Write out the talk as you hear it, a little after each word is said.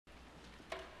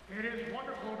It is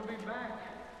wonderful to be back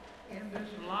in this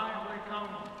lively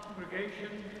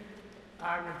congregation.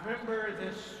 I remember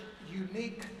this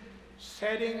unique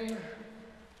setting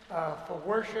for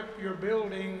worship. Your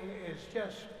building is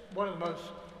just one of the most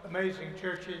amazing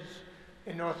churches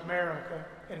in North America,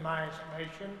 in my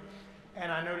estimation. And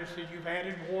I noticed that you've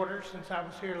added water since I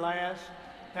was here last.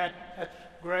 That's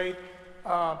great.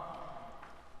 I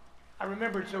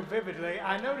remembered so vividly.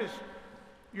 I noticed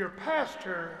your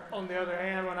pastor, on the other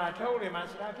hand, when I told him, I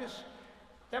said,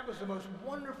 that was the most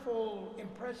wonderful,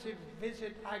 impressive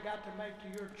visit I got to make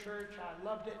to your church. I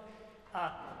loved it.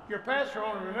 Your pastor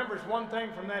only remembers one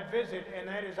thing from that visit, and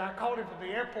that is I called him to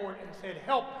the airport and said,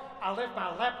 help, I left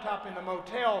my laptop in the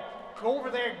motel. Go over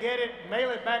there, get it, mail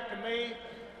it back to me.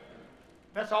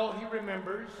 That's all he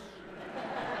remembers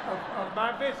of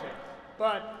my visit.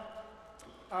 But,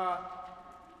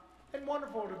 it's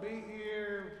wonderful to be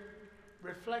here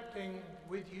reflecting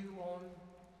with you on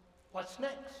what's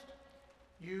next.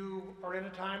 You are in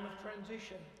a time of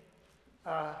transition,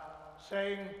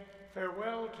 saying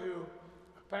farewell to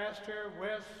Pastor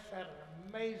Wes. Had an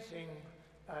amazing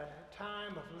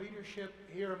time of leadership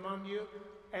here among you,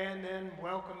 and then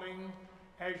welcoming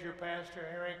as your pastor,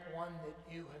 Eric, one that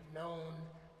you have known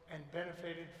and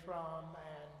benefited from,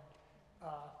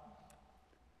 and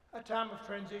a time of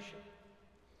transition.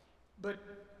 But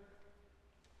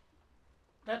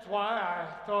that's why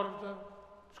I thought of the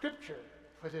scripture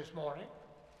for this morning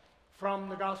from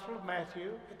the Gospel of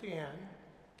Matthew at the end.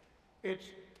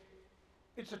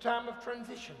 It's a time of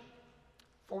transition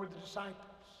for the disciples.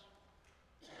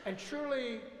 And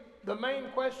surely the main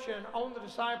question on the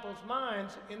disciples'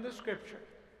 minds in the scripture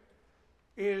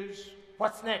is,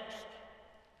 what's next?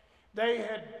 They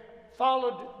had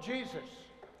followed Jesus.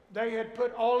 They had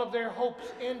put all of their hopes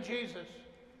in Jesus.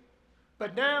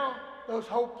 But now those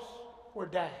hopes were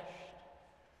dashed.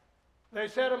 They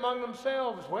said among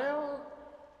themselves, well,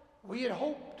 we had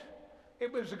hoped.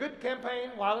 It was a good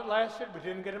campaign while it lasted. We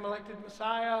didn't get him elected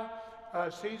Messiah.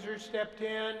 Caesar stepped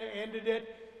in, ended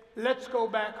it. Let's go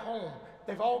back home.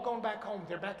 They've all gone back home.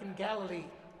 They're back in Galilee,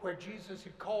 where Jesus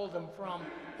had called them from.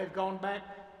 They've gone back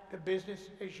to business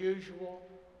as usual.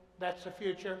 That's the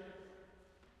future.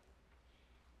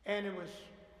 And it was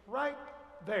right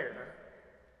there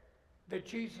that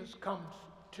Jesus comes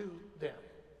to them.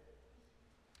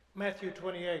 Matthew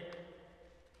 28.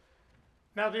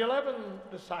 Now the 11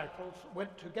 disciples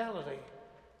went to Galilee,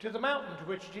 to the mountain to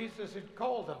which Jesus had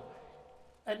called them.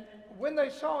 And when they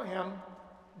saw him,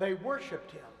 they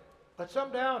worshiped him, but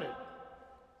some doubted.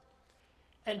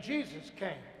 And Jesus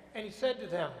came, and he said to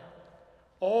them,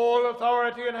 all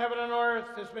authority in heaven and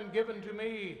earth has been given to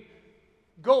me.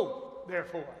 Go,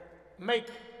 therefore, make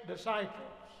disciples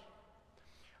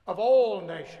of all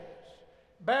nations,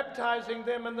 baptizing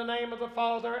them in the name of the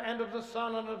Father and of the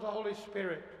Son and of the Holy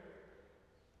Spirit,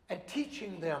 and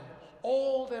teaching them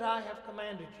all that I have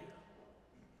commanded you.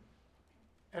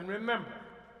 And remember,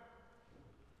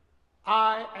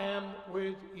 I am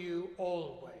with you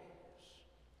always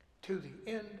to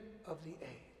the end of the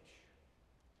age.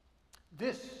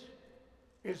 This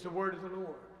is the word of the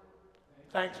Lord.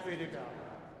 Thanks be to God.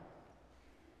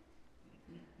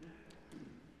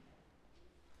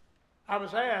 I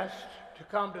was asked to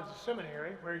come to the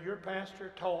seminary where your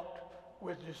pastor taught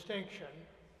with distinction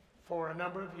for a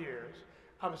number of years.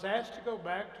 I was asked to go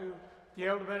back to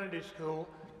Yale Divinity School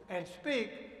and speak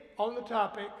on the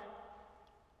topic,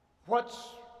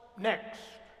 what's next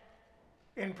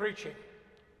in preaching?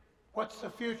 What's the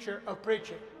future of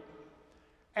preaching?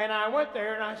 And I went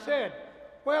there and I said,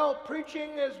 well,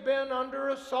 preaching has been under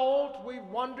assault. We've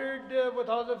wondered with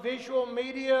all the visual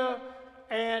media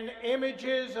and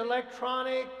images,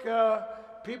 electronic,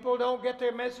 people don't get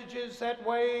their messages that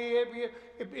way.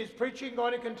 Is preaching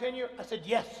going to continue? I said,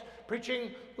 yes.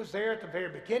 Preaching was there at the very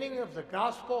beginning of the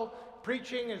gospel.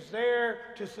 Preaching is there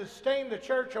to sustain the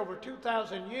church over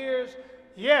 2,000 years.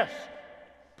 Yes,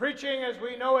 preaching as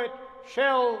we know it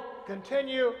shall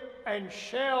continue and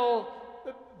shall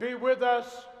be with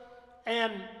us.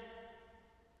 And,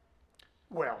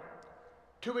 well,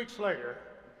 2 weeks later,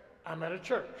 I'm at a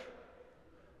church.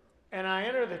 And I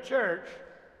enter the church,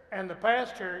 and the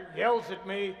pastor yells at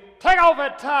me, take off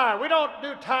that tie. We don't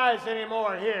do ties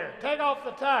anymore here. Take off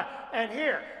the tie. And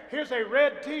here's a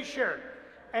red t-shirt.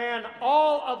 And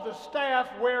all of the staff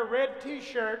wear red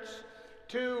t-shirts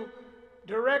to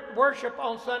direct worship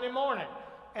on Sunday morning.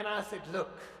 And I said,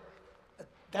 look,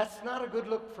 that's not a good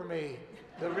look for me,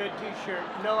 the red t-shirt.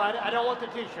 No, I don't want the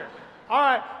t-shirt. All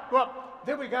right, well,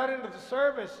 then we got into the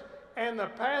service, and the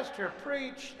pastor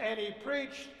preached, and he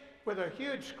preached with a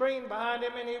huge screen behind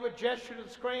him, and he would gesture to the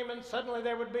screen, and suddenly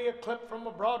there would be a clip from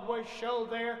a Broadway show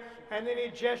there, and then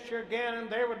he'd gesture again, and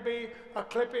there would be a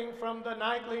clipping from the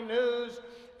nightly news,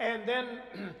 and then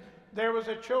there was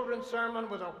a children's sermon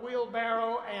with a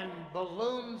wheelbarrow and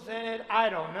balloons in it. I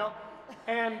don't know.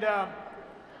 And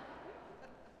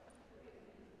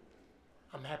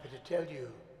I'm happy to tell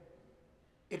you,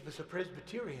 it was a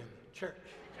Presbyterian church.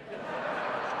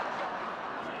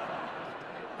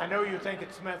 I know you think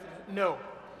it's Methodist. No.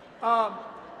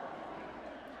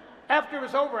 After it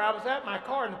was over, I was at my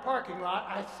car in the parking lot.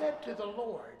 I said to the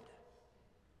Lord,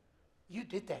 you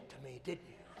did that to me, didn't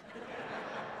you?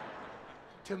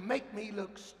 To make me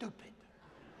look stupid.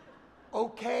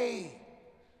 Okay.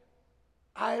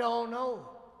 I don't know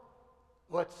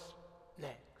what's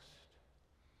next.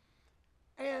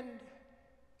 And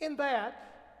in that,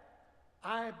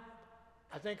 I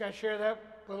think I share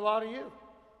that with a lot of you.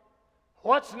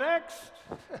 What's next?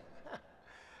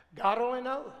 God only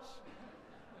knows.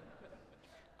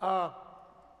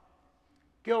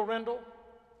 Gil Rendell,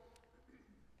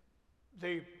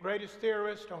 the greatest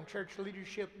theorist on church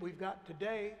leadership we've got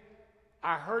today,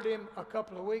 I heard him a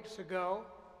couple of weeks ago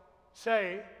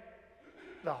say,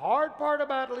 the hard part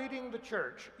about leading the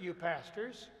church, you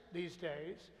pastors, these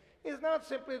days, is not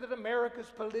simply that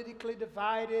America's politically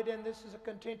divided and this is a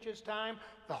contentious time.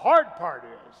 The hard part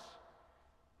is,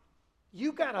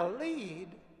 you got to lead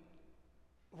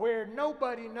where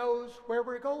nobody knows where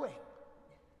we're going.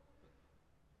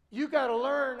 You got to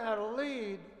learn how to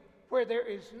lead where there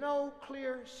is no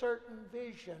clear, certain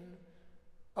vision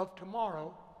of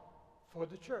tomorrow for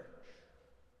the church.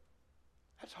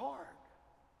 That's hard.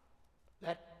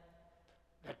 That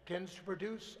tends to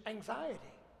produce anxiety.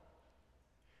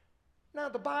 Now,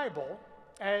 the Bible,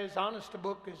 as honest a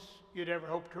book as you'd ever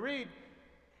hope to read,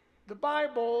 the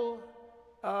Bible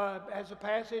as a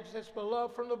passage that's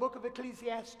beloved from the book of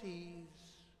Ecclesiastes.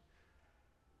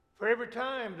 For every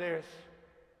time there's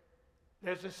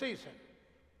a season.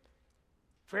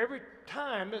 For every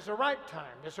time there's a right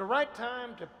time. There's a right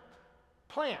time to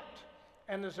plant,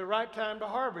 and there's a right time to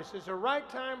harvest. There's a right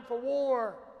time for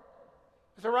war.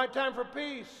 There's a right time for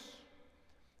peace.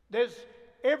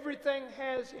 Everything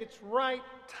has its right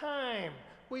time.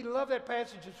 We love that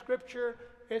passage of Scripture.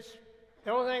 It's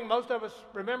the only thing most of us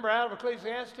remember out of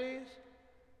Ecclesiastes.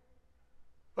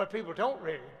 What people don't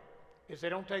read is they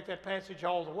don't take that passage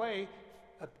all the way.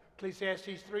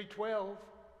 Ecclesiastes 3:12,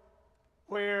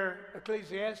 where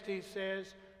Ecclesiastes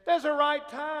says, there's a right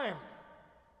time.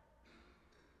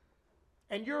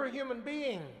 And you're a human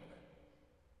being.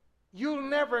 You'll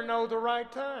never know the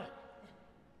right time.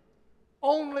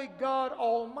 Only God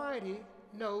Almighty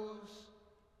knows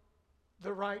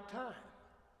the right time.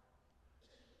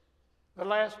 The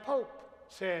last pope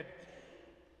said,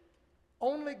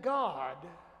 only God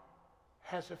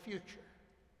has a future.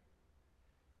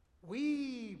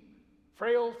 We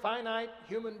frail, finite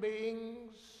human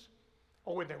beings.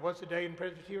 Oh, and there was a day in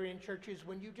Presbyterian churches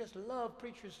when you just loved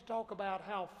preachers to talk about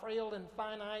how frail and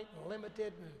finite and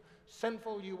limited and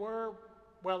sinful you were.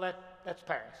 Well, that's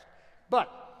past. But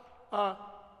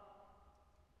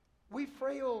we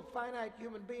frail, finite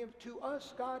human beings, to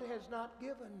us, God has not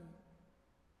given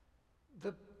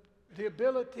the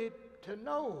ability to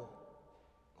know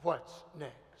what's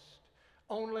next.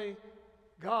 Only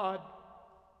God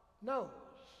knows.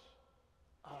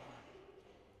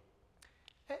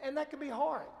 And that can be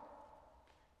hard.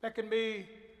 That can be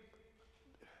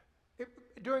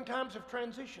during times of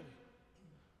transition.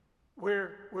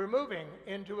 We're moving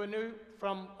into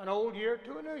from an old year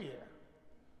to a new year.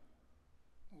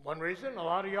 One reason, a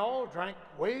lot of y'all drank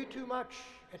way too much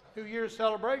at New Year's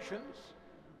celebrations.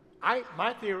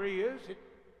 My theory is it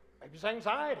was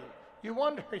anxiety. You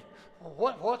wonder,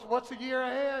 what's the year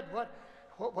ahead?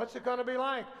 What's it going to be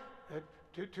like?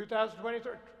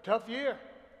 2023, tough year.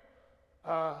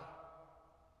 Well,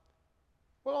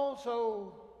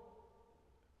 also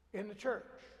in the church,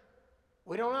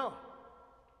 we don't know.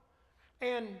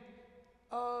 And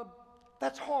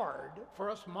that's hard for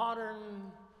us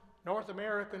modern North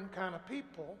American kind of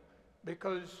people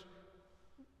because,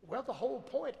 well, the whole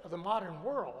point of the modern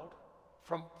world,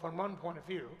 from one point of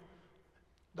view,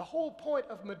 the whole point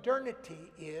of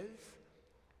modernity is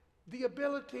the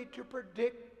ability to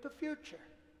predict the future.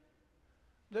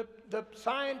 The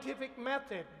scientific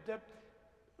method,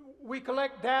 we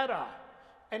collect data.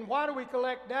 And why do we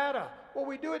collect data? Well,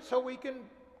 we do it so we can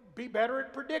be better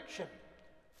at prediction,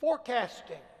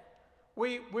 forecasting.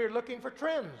 We're looking for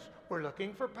trends. We're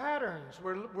looking for patterns.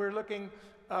 We're looking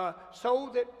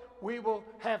so that we will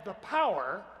have the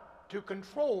power to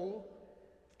control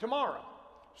tomorrow,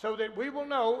 so that we will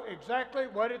know exactly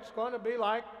what it's going to be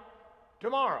like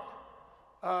tomorrow.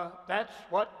 That's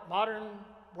what modern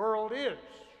world is.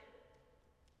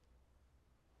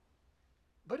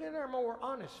 But in our more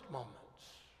honest moments,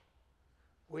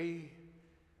 we,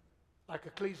 like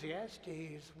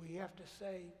Ecclesiastes, we have to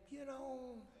say,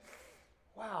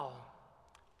 wow,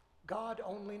 God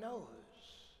only knows.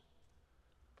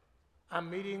 I'm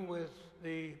meeting with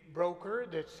the broker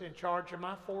that's in charge of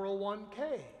my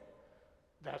 401k.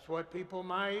 That's what people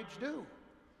my age do.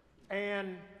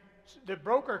 And the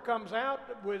broker comes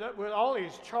out with all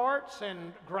these charts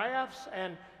and graphs,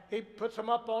 and he puts them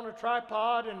up on a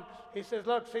tripod, and he says,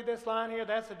 look, see this line here?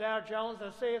 That's the Dow Jones.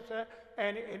 I see it's that.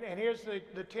 And here's the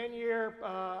 10-year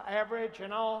average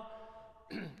and all.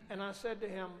 And I said to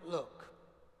him, look,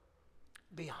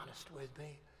 be honest with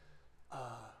me.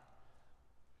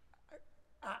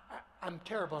 I'm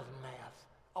terrible in math.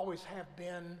 Always have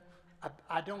been.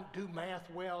 I don't do math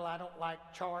well. I don't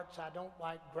like charts. I don't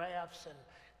like graphs and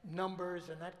numbers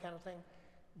and that kind of thing.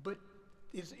 But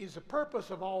is the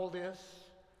purpose of all this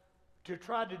to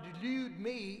try to delude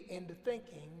me into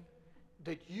thinking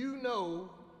that you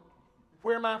know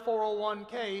where my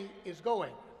 401k is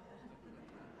going?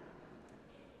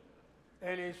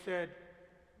 And he said,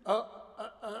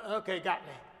 okay, got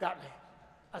me.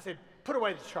 I said, put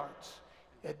away the charts.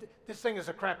 This thing is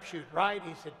a crapshoot, right?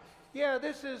 He said, yeah,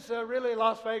 this is really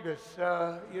Las Vegas.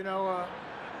 I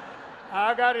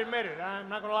got to admit it. I'm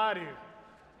not going to lie to you.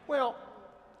 Well,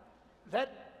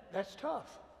 that's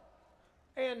tough.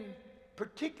 And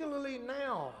particularly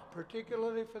now,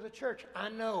 particularly for the church, I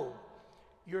know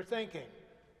you're thinking,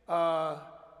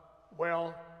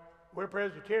 well, we're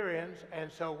Presbyterians,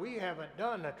 and so we haven't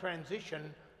done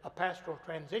a pastoral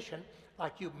transition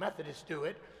like you Methodists do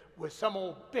it with some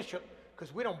old bishop,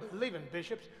 because we don't believe in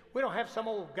bishops. We don't have some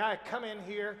old guy come in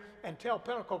here and tell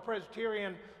Pinnacle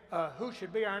Presbyterian who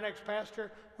should be our next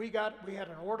pastor. We had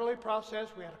an orderly process.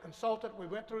 We had a consultant. We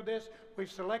went through this.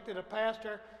 We've selected a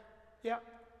pastor. Yeah,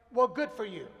 well, good for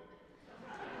you.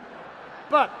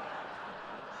 But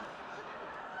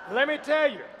let me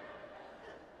tell you,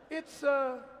 it's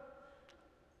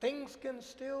things can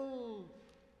still,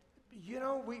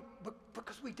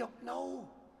 because we don't know.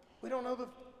 We don't know the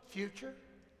future.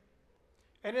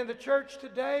 And in the church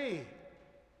today,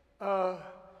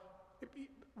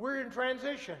 we're in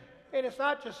transition. And it's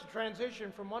not just a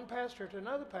transition from one pastor to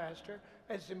another pastor,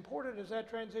 as important as that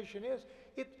transition is.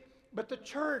 But the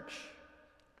church,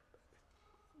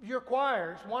 your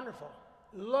choir is wonderful.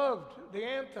 Loved the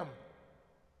anthem.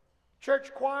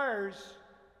 Church choirs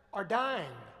are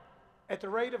dying at the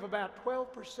rate of about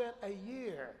 12% a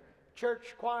year.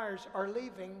 Church choirs are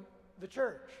leaving the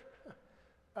church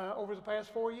over the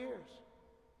past 4 years.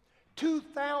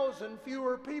 2,000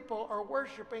 fewer people are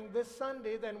worshiping this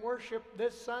Sunday than worshiped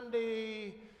this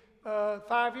Sunday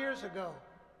 5 years ago.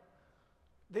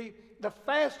 The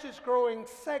fastest growing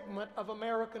segment of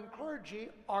American clergy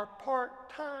are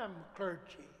part-time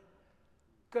clergy,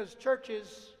 because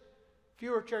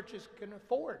fewer churches can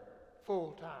afford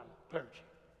full-time clergy.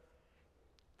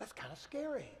 That's kind of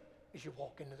scary as you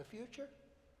walk into the future.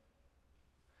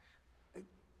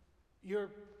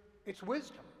 It's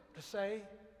wisdom to say,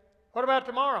 what about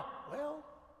tomorrow? Well,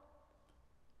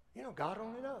 God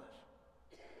only knows.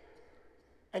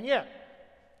 And yet,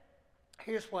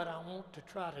 here's what I want to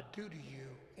try to do to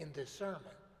you in this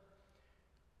sermon.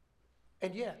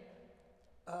 And yet,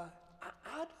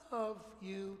 I'd love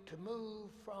you to move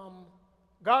from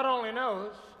God only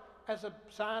knows as a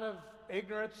sign of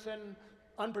ignorance and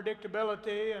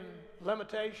unpredictability and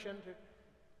limitation.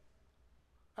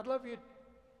 I'd love you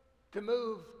to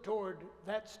move toward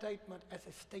that statement as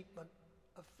a statement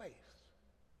of faith.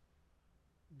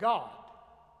 God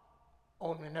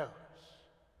only knows.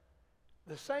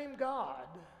 The same God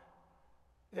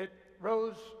that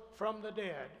rose from the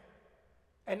dead,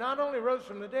 and not only rose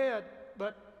from the dead,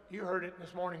 but you heard it in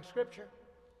this morning's scripture,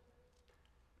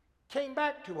 came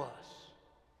back to us.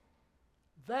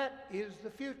 That is the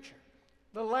future.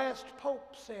 The last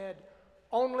pope said,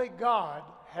 only God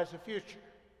has a future.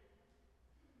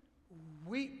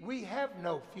 We have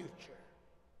no future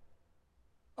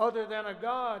other than a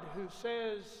God who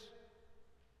says,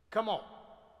 come on,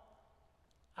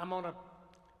 I'm going to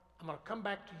come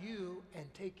back to you and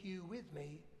take you with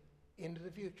me into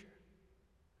the future.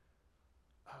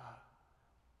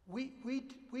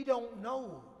 We don't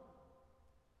know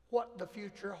what the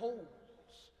future holds.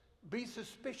 Be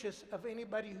suspicious of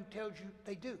anybody who tells you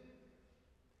they do.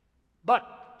 But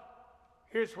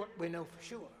here's what we know for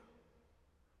sure.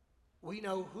 We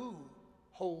know who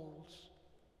holds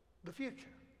the future.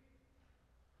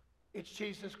 It's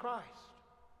Jesus Christ.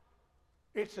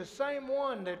 It's the same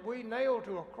one that we nailed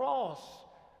to a cross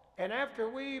And after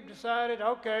we decided,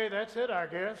 okay, that's it, I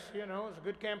guess, you know, it's a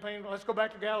good campaign, let's go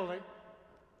back to Galilee,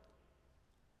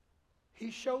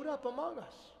 he showed up among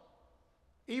us,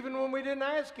 even when we didn't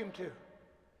ask him to.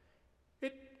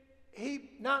 He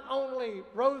not only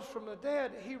rose from the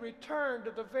dead, he returned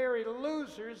to the very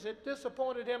losers that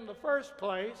disappointed him in the first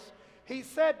place. He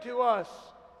said to us,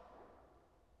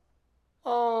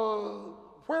 "Oh,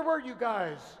 where were you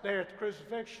guys there at the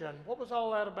crucifixion? What was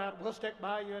all that about? We'll stick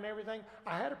by you and everything."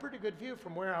 I had a pretty good view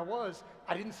from where I was.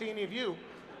 I didn't see any of you.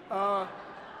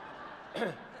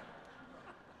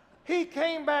 He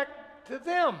came back to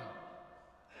them.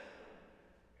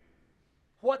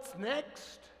 What's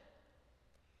next?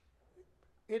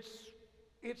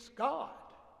 It's God.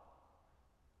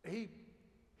 He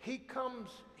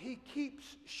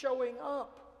keeps showing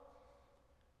up.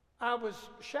 I was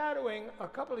shadowing a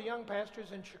couple of young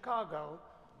pastors in Chicago,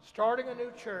 starting a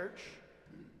new church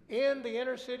in the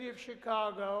inner city of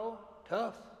Chicago.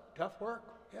 Tough work,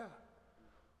 yeah.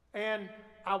 And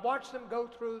I watched them go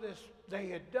through this. They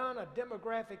had done a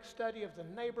demographic study of the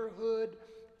neighborhood.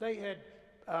 They had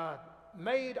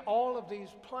made all of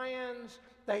these plans.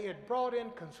 They had brought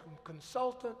in some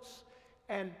consultants,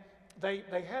 and they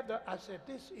had I said,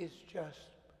 this is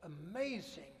just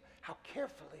amazing how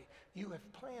carefully you have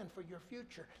planned for your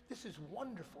future. This is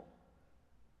wonderful.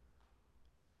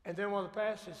 And then one of the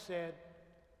pastors said,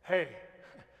 "Hey,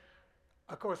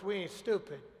 of course we ain't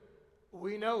stupid.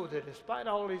 We know that despite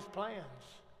all these plans,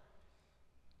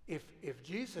 if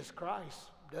Jesus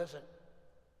Christ doesn't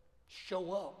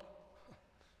show up,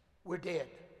 we're dead.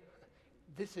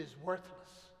 This is worthless."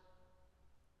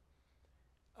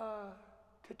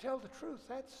 To tell the truth,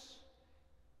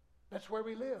 that's where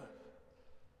we live.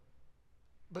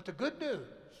 But the good news,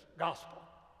 gospel,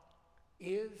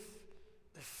 is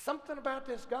there's something about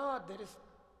this God that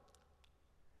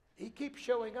he keeps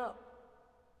showing up.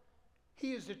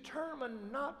 He is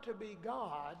determined not to be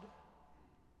God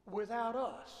without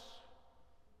us.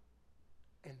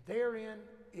 And therein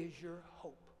is your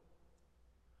hope.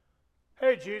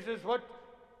 Hey, Jesus,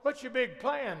 what's your big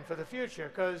plan for the future?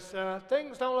 Because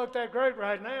things don't look that great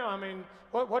right now. I mean,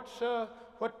 what's your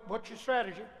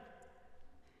strategy?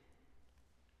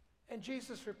 And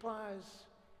Jesus replies,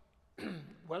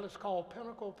 well, it's called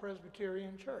Pinnacle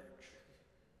Presbyterian Church.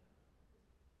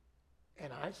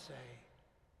 And I say,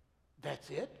 that's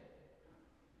it?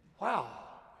 Wow.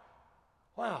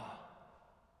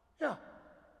 Yeah,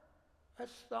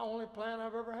 that's the only plan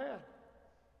I've ever had.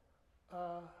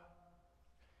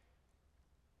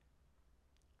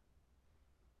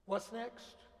 What's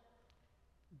next?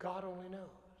 God only knows.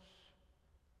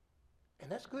 And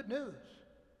that's good news,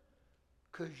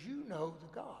 because you know the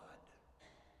God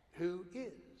who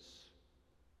is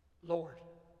Lord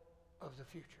of the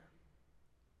future.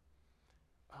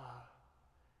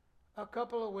 A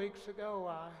couple of weeks ago,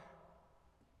 I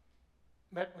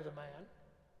met with a man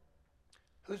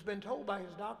who's been told by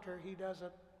his doctor he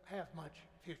doesn't have much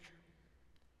future.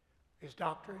 His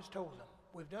doctor has told him,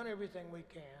 we've done everything we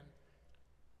can.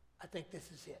 I think this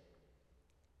is it.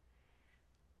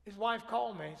 His wife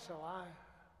called me, so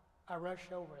I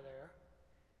rushed over there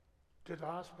to the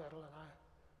hospital, and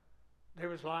there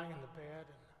was lying in the bed,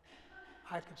 and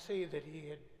I could see that he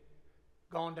had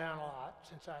gone down a lot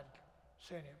since I'd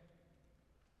seen him.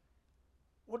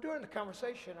 Well, during the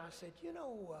conversation, I said,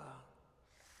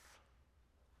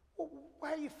 how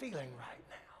are you feeling right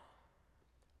now?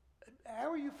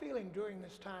 How are you feeling during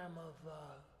this time of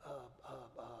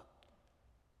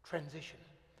transition?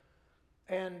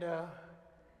 And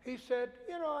he said,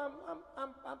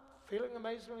 I'm feeling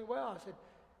amazingly well. I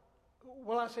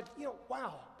said,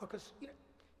 wow, because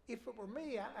if it were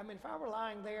me, if I were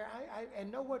lying there,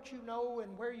 and know what you know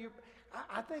and where you,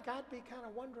 I think I'd be kind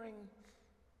of wondering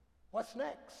what's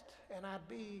next, and I'd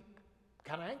be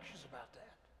kind of anxious about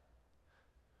that.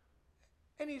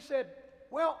 And he said,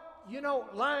 well,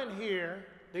 lying here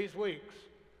these weeks,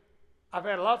 I've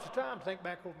had lots of time to think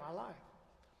back over my life.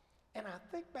 And I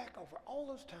think back over all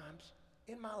those times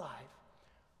in my life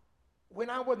when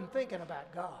I wasn't thinking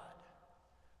about God,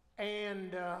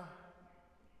 and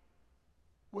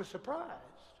was surprised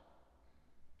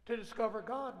to discover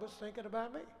God was thinking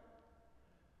about me.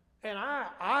 And I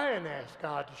hadn't asked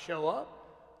God to show up,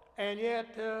 and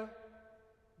yet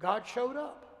God showed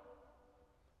up.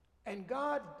 And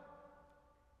God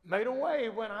made a way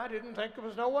when I didn't think there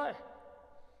was no way.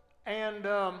 And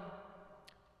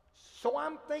so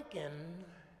I'm thinking,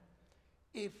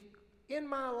 if in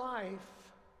my life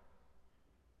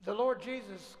the Lord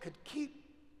Jesus could keep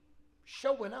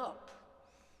showing up,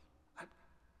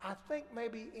 I think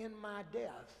maybe in my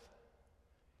death,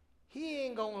 he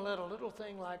ain't gonna let a little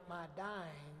thing like my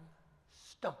dying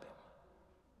Stump him.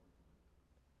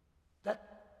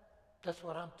 That's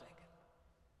what I'm thinking.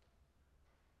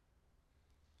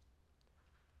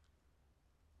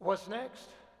 What's next?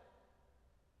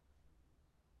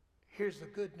 Here's the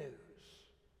good news.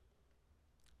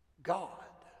 God